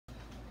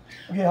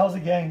Okay, how's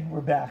it, gang? We're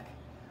back.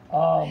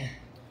 I'm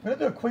gonna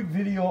do a quick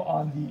video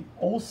on the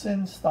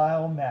Olson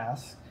style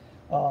mask.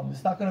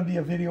 It's not gonna be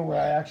a video where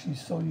I actually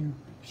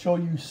show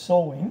you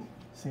sewing.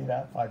 Say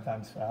that 5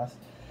 times fast.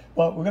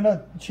 But we're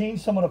gonna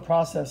change some of the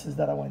processes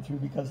that I went through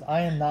because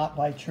I am not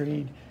by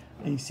trade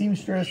a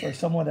seamstress or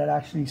someone that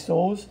actually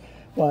sews.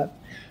 But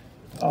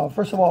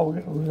first of all,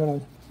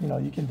 we're gonna,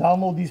 you can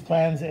download these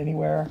plans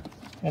anywhere,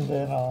 and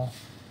then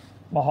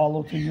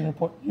mahalo to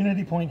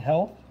Unity Point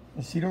Health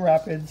in Cedar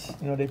Rapids.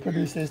 They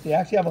produce this. They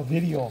actually have a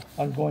video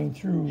on going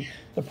through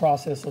the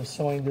process of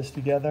sewing this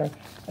together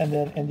and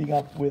then ending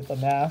up with a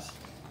mask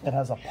that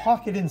has a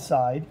pocket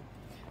inside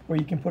where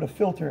you can put a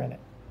filter in it.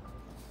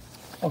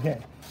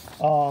 Okay,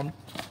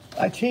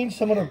 I changed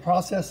some of the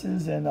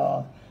processes, and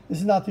this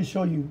is not to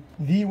show you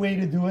the way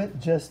to do it,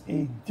 just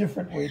a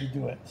different way to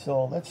do it.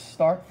 So let's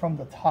start from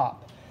the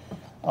top.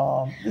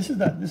 This is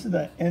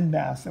the end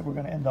mask that we're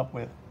going to end up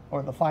with,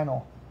 or the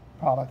final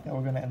product that we're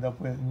going to end up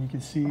with. And you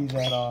can see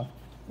that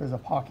there's a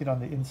pocket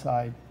on the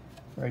inside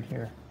right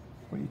here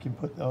where you can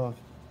put the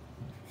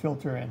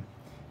filter in.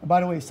 And by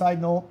the way, side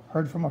note,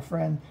 heard from a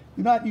friend,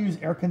 do not use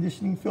air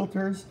conditioning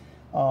filters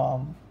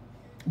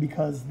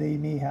because they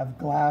may have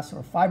glass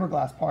or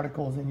fiberglass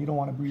particles and you don't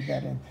want to breathe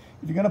that in.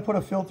 If you're going to put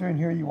a filter in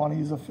here, you want to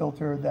use a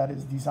filter that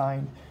is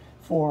designed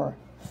for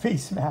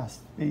face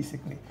masks,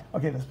 basically.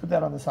 Okay, let's put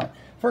that on the side.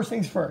 First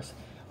things first,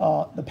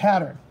 the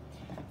pattern.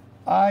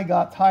 I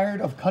got tired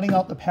of cutting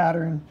out the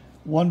pattern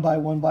one by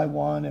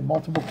one and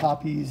multiple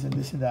copies and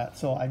this and that.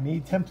 So I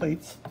made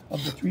templates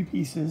of the 3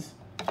 pieces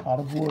out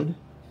of wood.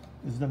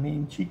 This is the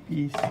main cheek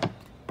piece,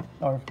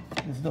 or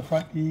this is the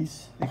front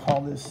piece. They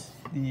call this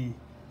the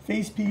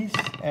face piece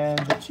and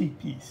the cheek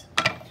piece.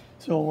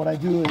 So what I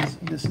do is,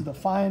 this is the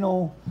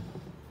final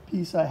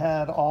piece I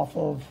had off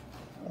of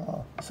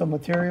some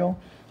material.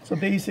 So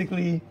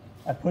basically,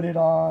 I put it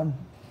on,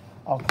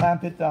 I'll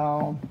clamp it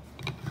down.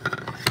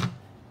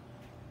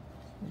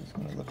 It's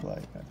going to look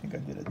like, I think I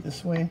did it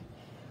this way.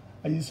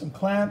 I use some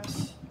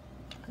clamps,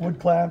 wood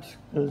clamps,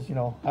 because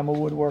I'm a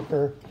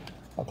woodworker.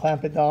 I'll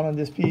clamp it down on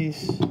this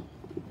piece.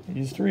 I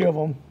use 3 of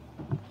them.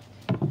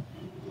 You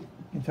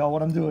can tell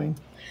what I'm doing.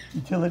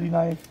 Utility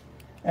knife,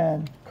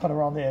 and cut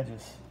around the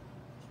edges.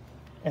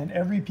 And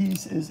every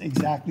piece is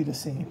exactly the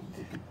same.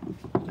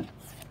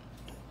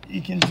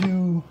 You can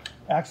do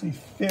actually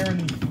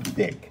fairly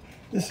thick.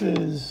 This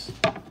is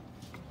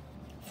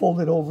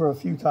folded over a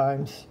few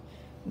times.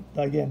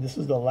 Again, this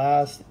is the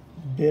last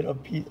bit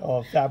of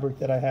fabric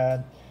that I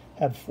had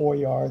 4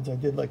 yards. I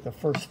did like the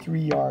first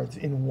 3 yards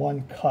in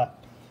one cut.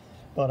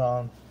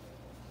 But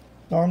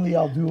normally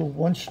I'll do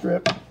 1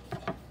 strip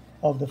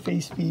of the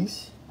face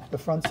piece, the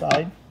front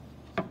side.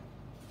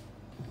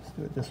 Let's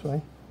do it this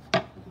way.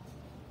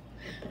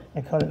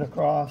 And cut it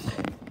across.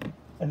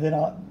 And then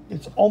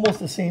it's almost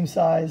the same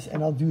size,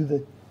 and I'll do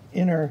the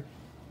inner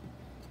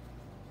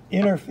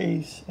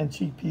face and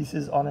cheek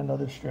pieces on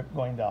another strip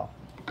going down.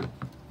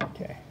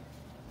 Okay,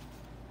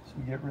 so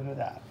we get rid of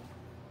that.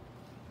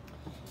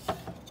 Get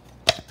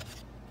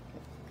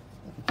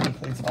the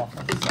templates off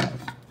on the side.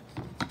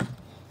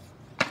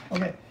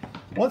 Okay,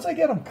 once I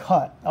get them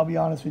cut, I'll be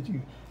honest with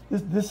you,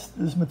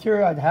 this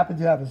material I happen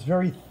to have is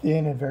very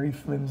thin and very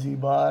flimsy,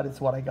 but it's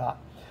what I got.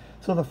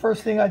 So the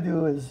first thing I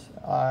do is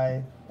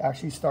I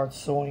actually start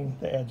sewing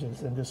the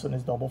edges, and this one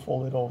is double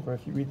folded over.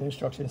 If you read the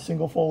instructions,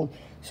 single fold,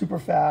 super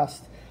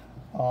fast.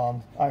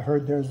 I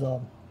heard there's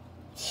a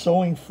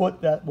sewing foot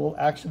that will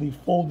actually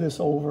fold this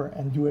over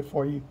and do it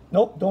for you.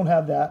 Nope, don't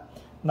have that.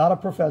 Not a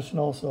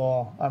professional,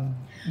 so I'm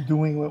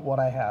doing with what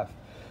I have.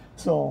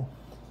 So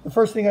the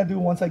first thing I do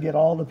once I get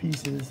all the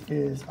pieces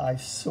is I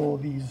sew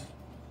these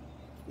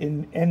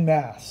in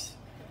mass.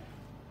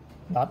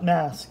 Not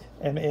mask,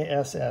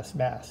 M-A-S-S,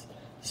 mask.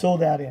 Sew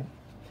that in.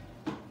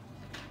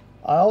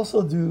 I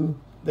also do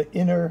the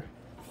inner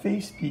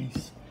face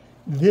piece,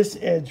 this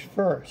edge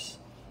first.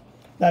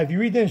 Now, if you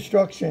read the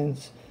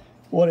instructions,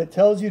 what it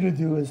tells you to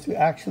do is to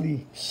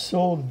actually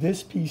sew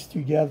this piece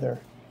together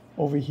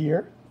over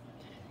here,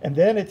 and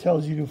then it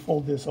tells you to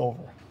fold this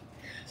over.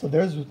 So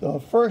there's the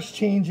first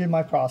change in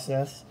my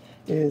process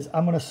is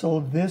I'm going to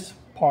sew this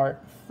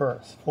part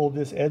first, fold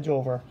this edge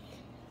over,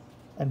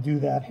 and do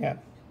that hem,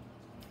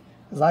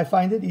 because I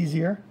find it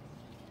easier.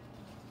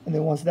 And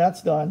then once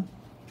that's done,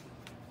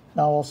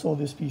 now I'll sew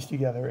this piece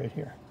together right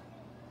here.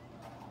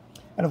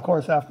 And of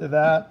course, after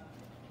that,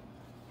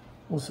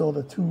 we'll sew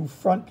the 2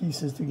 front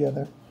pieces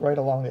together right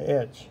along the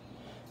edge.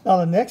 Now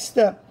the next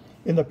step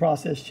in the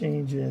process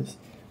change is,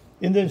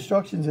 in the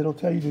instructions, it'll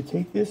tell you to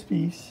take this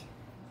piece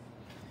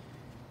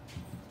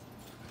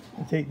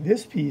and take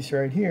this piece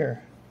right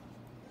here,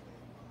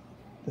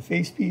 the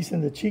face piece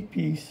and the cheek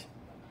piece,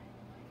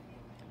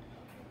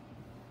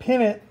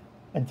 pin it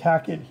and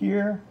tack it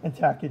here and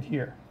tack it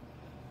here.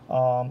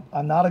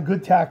 I'm not a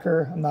good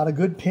tacker, I'm not a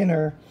good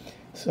pinner,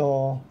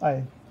 so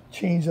I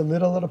changed a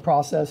little of the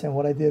process, and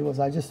what I did was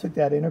I just took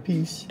that inner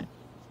piece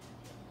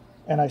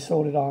and I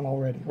sewed it on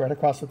already, right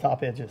across the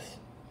top edges.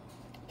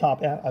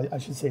 I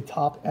should say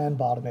top and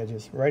bottom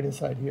edges, right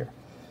inside here.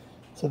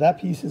 So that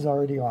piece is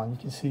already on. You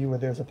can see where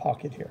there's a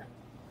pocket here.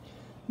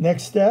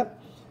 Next step,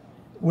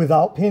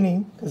 without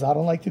pinning, because I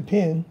don't like to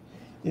pin,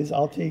 is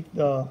I'll take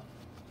the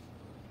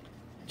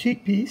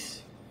cheek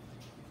piece,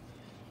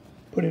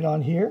 put it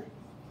on here,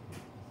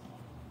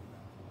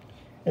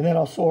 and then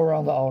I'll sew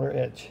around the outer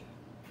edge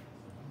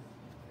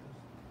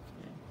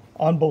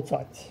on both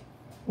sides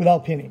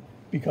without pinning,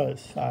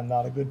 because I'm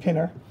not a good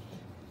pinner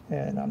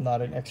and I'm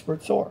not an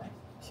expert sewer.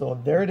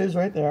 So there it is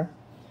right there.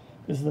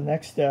 This is the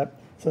next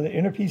step. So the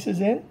inner piece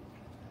is in,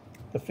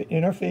 the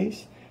inner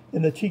face,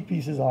 and the cheek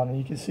piece is on, and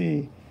you can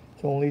see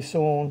it's only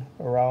sewn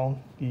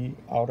around the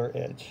outer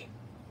edge.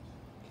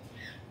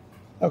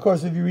 Of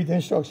course, if you read the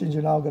instructions,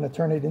 you're now going to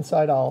turn it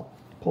inside out,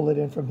 pull it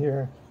in from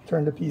here,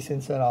 turn the piece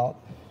inside out,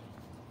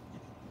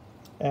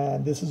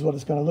 and this is what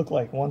it's going to look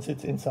like once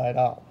it's inside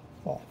out.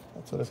 Well,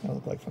 that's what it's going to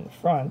look like from the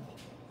front.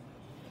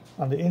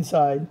 On the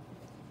inside,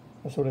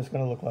 that's what it's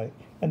going to look like.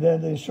 And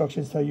then the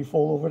instructions tell you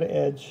fold over the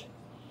edge.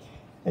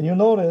 And you'll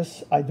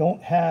notice I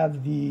don't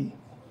have the,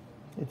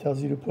 it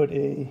tells you to put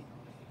a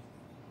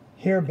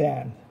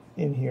hairband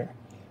in here.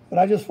 But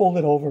I just fold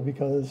it over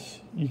because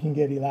you can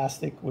get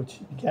elastic, which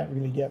you can't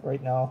really get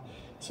right now.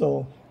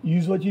 So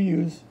use what you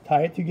use,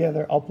 tie it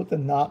together. I'll put the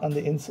knot on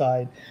the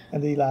inside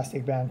and the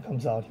elastic band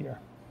comes out here.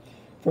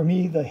 For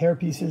me, the hair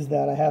pieces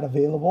that I had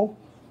available,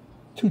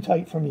 too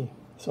tight for me.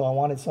 So I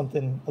wanted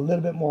something a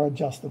little bit more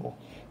adjustable.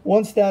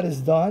 Once that is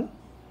done,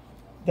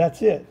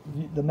 that's it.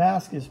 The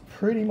mask is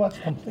pretty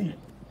much complete.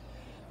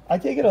 I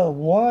take it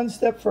one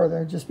step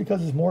further just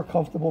because it's more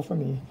comfortable for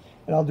me,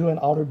 and I'll do an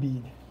outer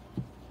bead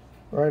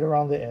right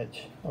around the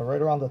edge, or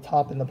right around the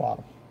top and the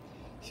bottom.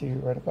 See,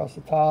 right across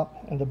the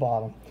top and the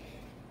bottom.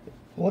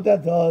 What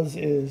that does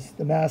is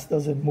the mask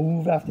doesn't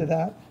move after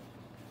that.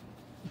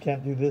 You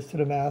can't do this to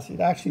the mask. It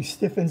actually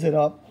stiffens it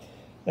up,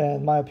 and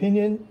in my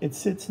opinion, it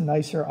sits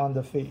nicer on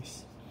the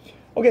face.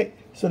 Okay,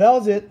 so that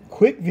was it.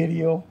 Quick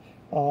video.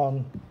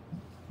 I'm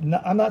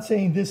not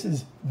saying this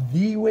is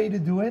the way to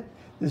do it.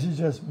 This is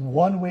just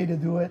one way to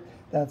do it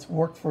that's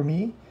worked for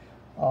me.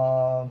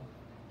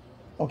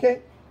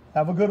 Okay,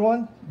 have a good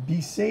one.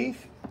 Be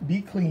safe,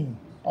 be clean.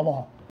 Aloha.